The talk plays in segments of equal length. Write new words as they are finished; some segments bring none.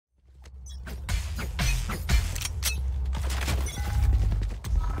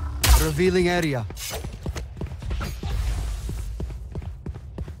Revealing area.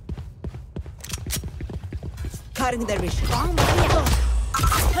 Cutting their vision.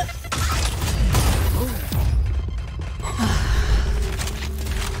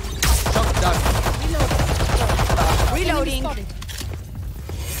 Shot down. Reloading.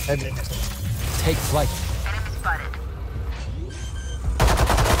 Take flight. Enemy spotted.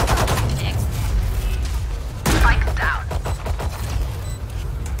 Spike down.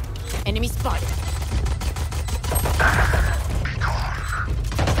 Enemy spotted.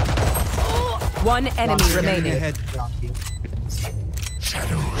 One enemy remaining. Ahead.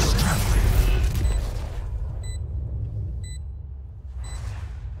 Shadows traveling.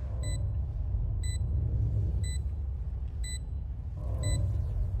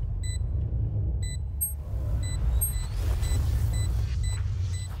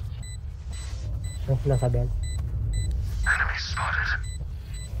 Nasa bell. Enemy spotted.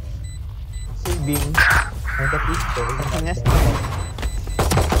 Si Bing. Ang kapito. Ang nest.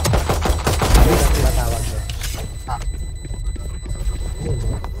 Ano yung tinatawag mo?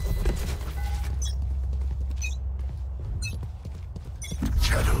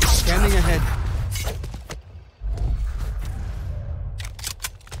 Shadows Scanning ahead.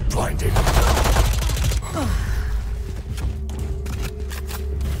 blinded.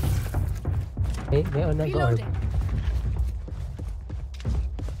 May on nag-orb. Reloading.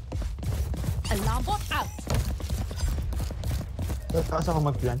 Alarm bot out. Tapos ako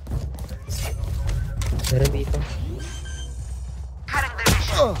mag-plan. Meron dito. Cutting their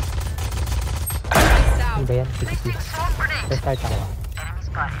vision. Ano ba yan? 60. Placing swarm grenade. Restart ako. Enemy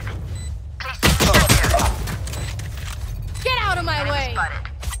spotted. Placing scanner. Get out of my Enemy way. spotted.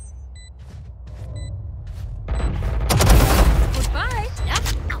 Goodbye. Yep.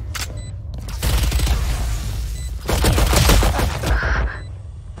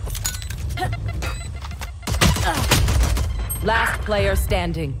 Last player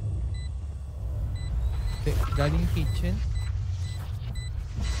standing. Galing kitchen.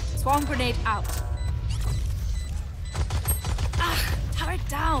 Swarm grenade out. Turret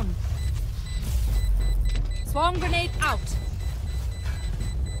down. Swarm grenade out.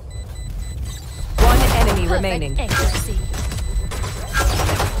 One enemy remaining. Accuracy.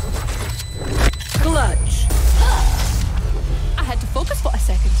 Clutch. I had to focus for a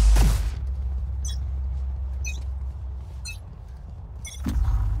second.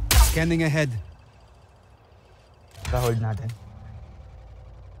 Scanning ahead. Hold natin.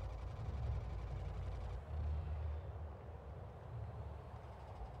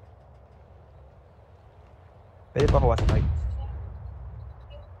 Pwede pa kuha sa fight.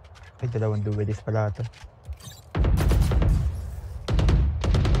 Ay, dalawang duelis pala ito.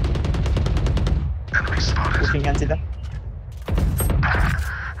 Enemy spotted. Pushing yan sila.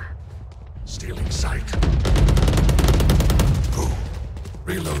 Stealing sight. Go.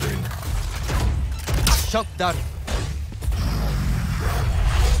 Reloading. Shot down.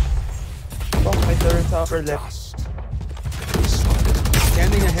 Oh, may turret sa upper left. Dust. Enemy spotted.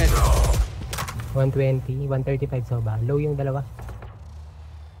 Scanning ahead. 120, 135 sa ba? Low yung dalawa.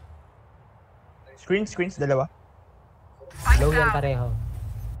 Screens, dalawa. Low yan pareho.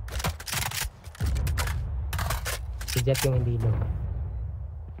 Si Jet yung hindi low.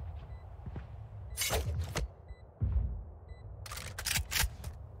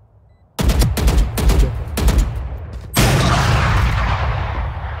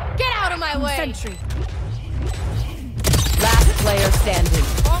 Get out of my way. Sentry. Last player standing.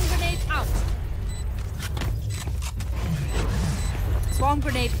 Swarm grenade out. Swarm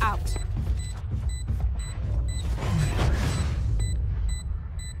grenade out.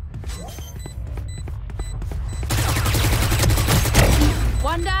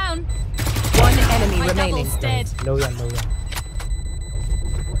 One down. One enemy My remaining. double's dead. Low yan.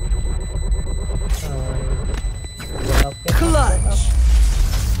 Clutch.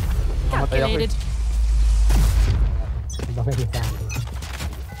 Calculated. Baka di sa akin.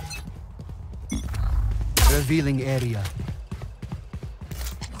 Revealing area.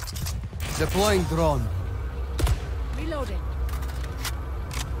 Deploying drone. Reloading.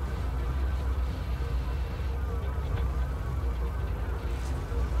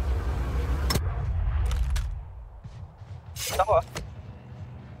 Ako ah.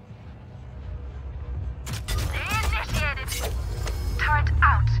 Initiated. Turret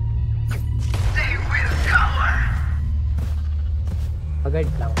out. They will cover. Pagard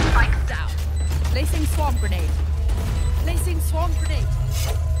lang. Spike down. Placing swarm grenade. Placing swarm grenade.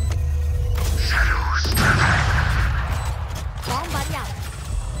 Shadows traveling. Swarm body out.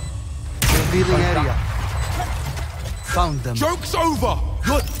 Revealing area. Found them. Joke's over!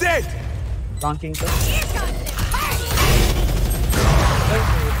 You're dead! Ranking to.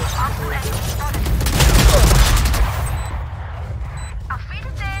 I'll feed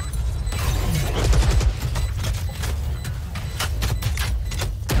it in.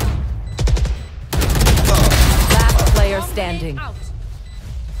 Last player standing. Out.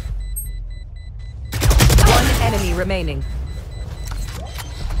 One enemy remaining.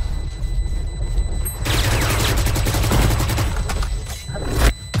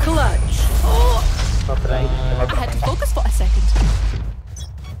 Clutch. Top right. I had to focus for a second.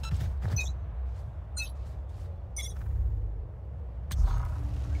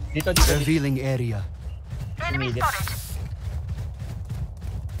 Dito. Revealing area. Enemy Immediate. spotted.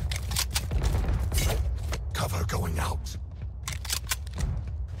 Cover going out.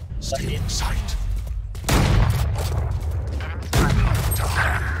 Stealing sight.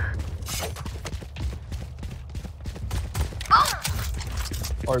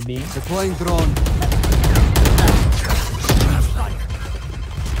 Or B. Deploying drone.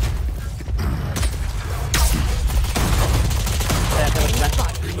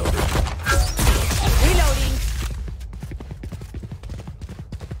 Reloading.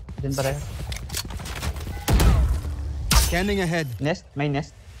 Din pareho. Scanning ahead. Nest. May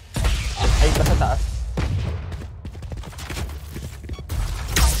nest. Ay, pa sa taas.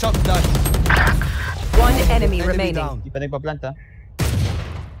 Shock dash. One enemy Enemy remaining. down. Di pa nagpa-plant ha.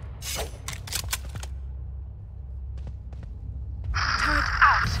 Turret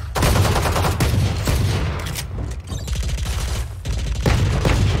out.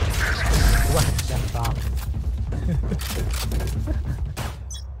 What the fuck?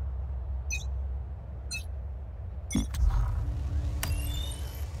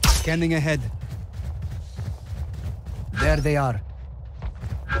 Scanning ahead. There they are.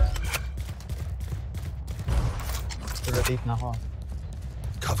 Rotate na ako.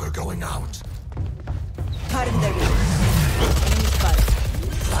 Cover going out. Cutting their way. Enemy spotted.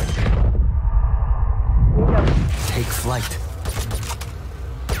 Take flight.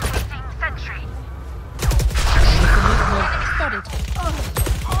 Placing sentry. Enemy spotted.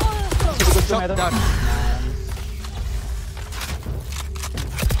 Shock dash.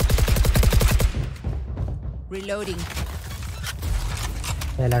 Reloading.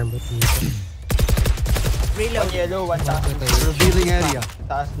 May alarm bot dito. One Reloading. yellow, one taas. Revealing area.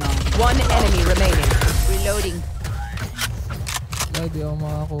 Taas ng... One enemy remaining. Reloading. Ay, di ako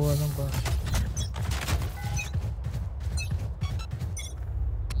makakuha ng ba.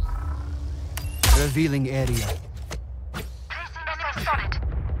 Revealing area. Placing enemy spotted.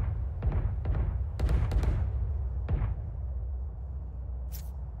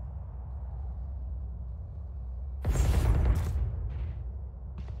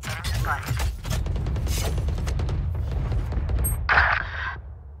 Enemy spotted.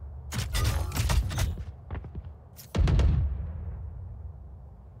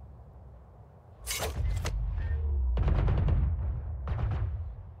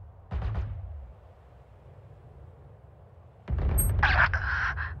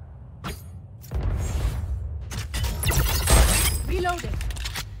 Reloading.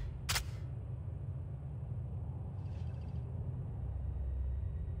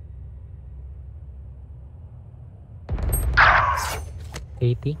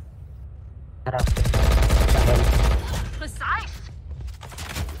 $80. Harap. Precise.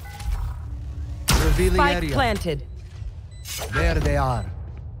 Revealing Spike area. planted. There they are.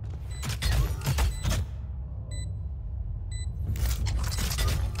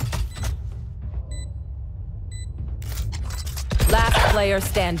 Last player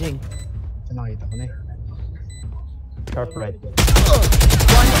standing. Ito nakita ko na eh. Sharp right.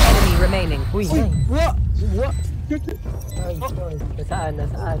 One enemy remaining. Uy, nice. What? What? Nice. Nasaan?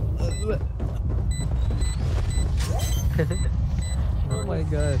 Nasaan? Oh my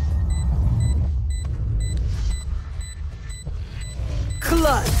god.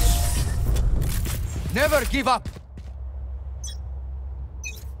 Clutch. Never give up.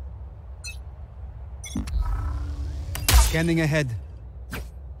 Scanning ahead.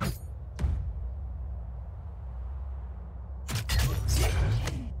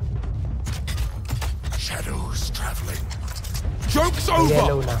 Shadows traveling. Joke's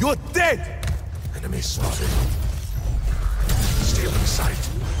yellow over. na. You're dead. Enemy spotted. Stealing sight.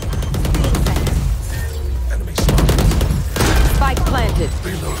 Enemy spotted. Spike planted.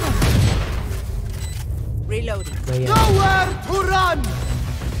 Reloading. Reloading. May Nowhere to run.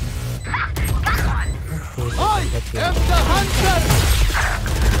 I am the hunter.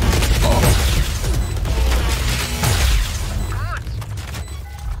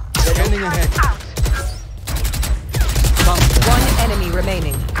 Scanning ahead. One enemy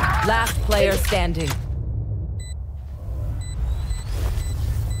remaining. Last player standing.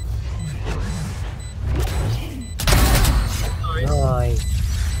 Ay.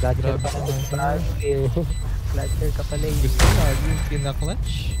 Clutcher Grabe pa naman ng siya. bago eh. Clutcher ka pala eh. Gusto lagi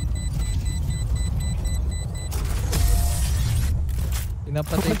kinaklatch.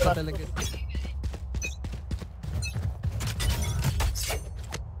 Pinapatay pa talaga.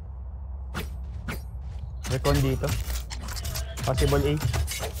 Recon dito. Possible A.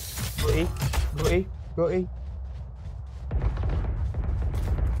 Go A. Go A. Go A.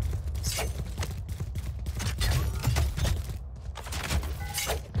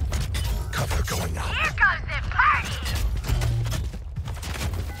 Cover going out. Here goes the party!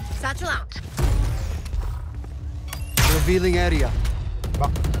 Satchel out. Revealing area.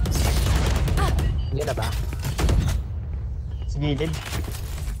 Hindi na ba? Sa gilid.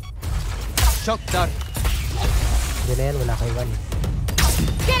 Shock dart. Hindi na yan, wala kayo one.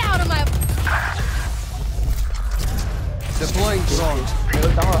 Get out of my... Deploying drone. May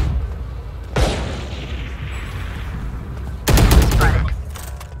ult ako.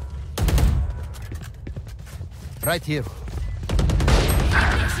 Right here.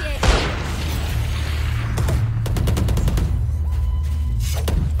 Initiate.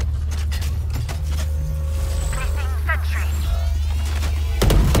 Placing sentry.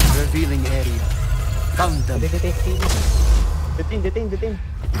 Revealing area. Found them. Detain.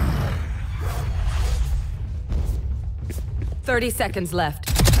 30 seconds left.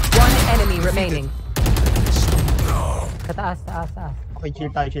 One enemy remaining. Kataas, taas. Okay, chill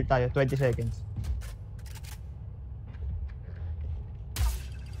tayo. 20 seconds.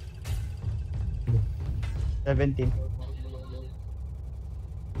 $17.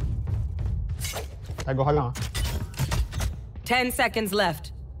 Tago ka lang ah. 10 seconds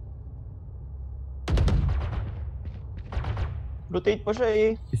left. Rotate pa siya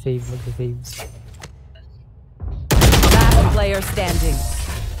eh. Mag-save. Last player standing.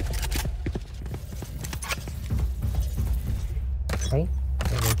 Okay?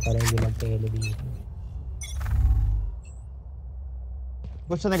 Para hindi mag-elevate.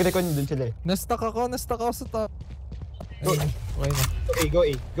 Gusto nag-recon dun sila eh. Na-stuck ako sa top. Go. Ayun, okay na. Go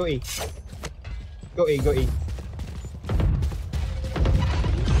A.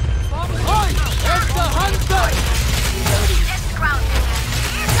 Oi! It's the hunter! It's grounded.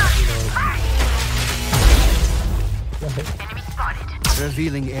 Here goes the party! Enemy spotted.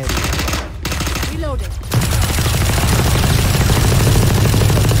 Revealing area. Reloading.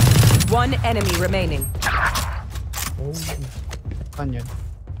 One enemy remaining. Oh, Saan yun?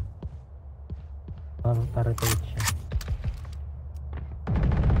 para-rotate siya.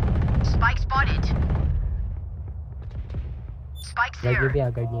 Spike spotted. Spike's here.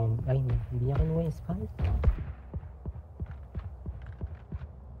 Agad yun. Ay, hindi niya kinuha yung spike.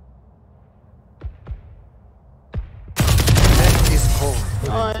 Death is cold.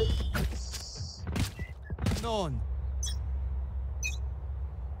 None.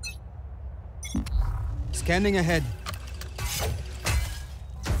 Scanning ahead.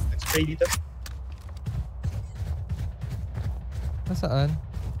 Spray dito. Nasaan?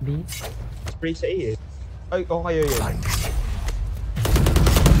 B. Spray sa A eh. Ay, okay yun.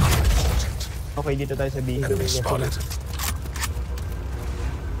 Okay, dito tayo sa B. Enemy spotted.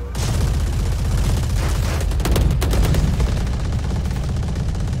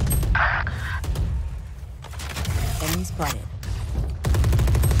 Enemy spotted.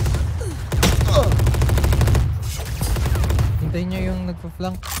 Hintayin nyo yung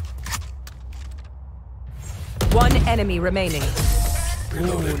nagpa-flank. One enemy remaining.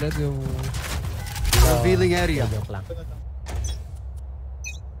 Ooh, let's go. Revealing area. Joke lang.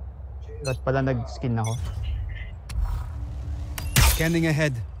 Ba't pala nag-skin ako? Scanning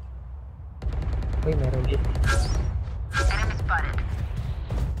ahead. Uy, meron din. Enemy spotted.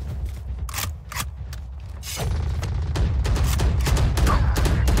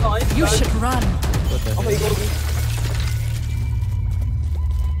 You should run. What the Okay, hell? go.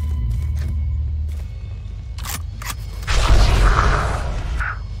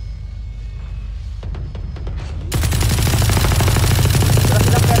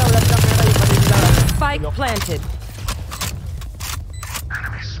 Spike planted.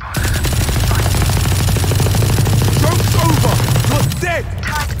 Joke's over! You're dead!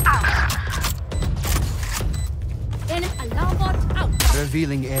 Enemy alarm bot out.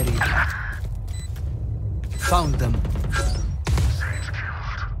 Revealing area. Found them.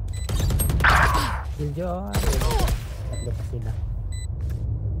 Killjoy. Tatlo pa sila.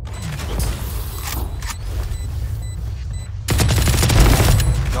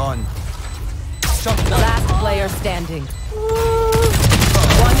 Gone. Shot down. Last player standing.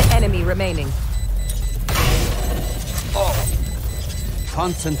 One enemy remaining.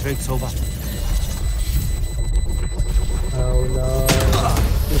 Concentrate, Sova. Oh no.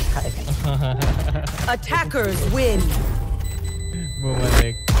 Attackers win.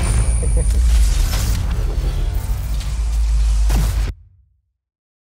 Bumalik.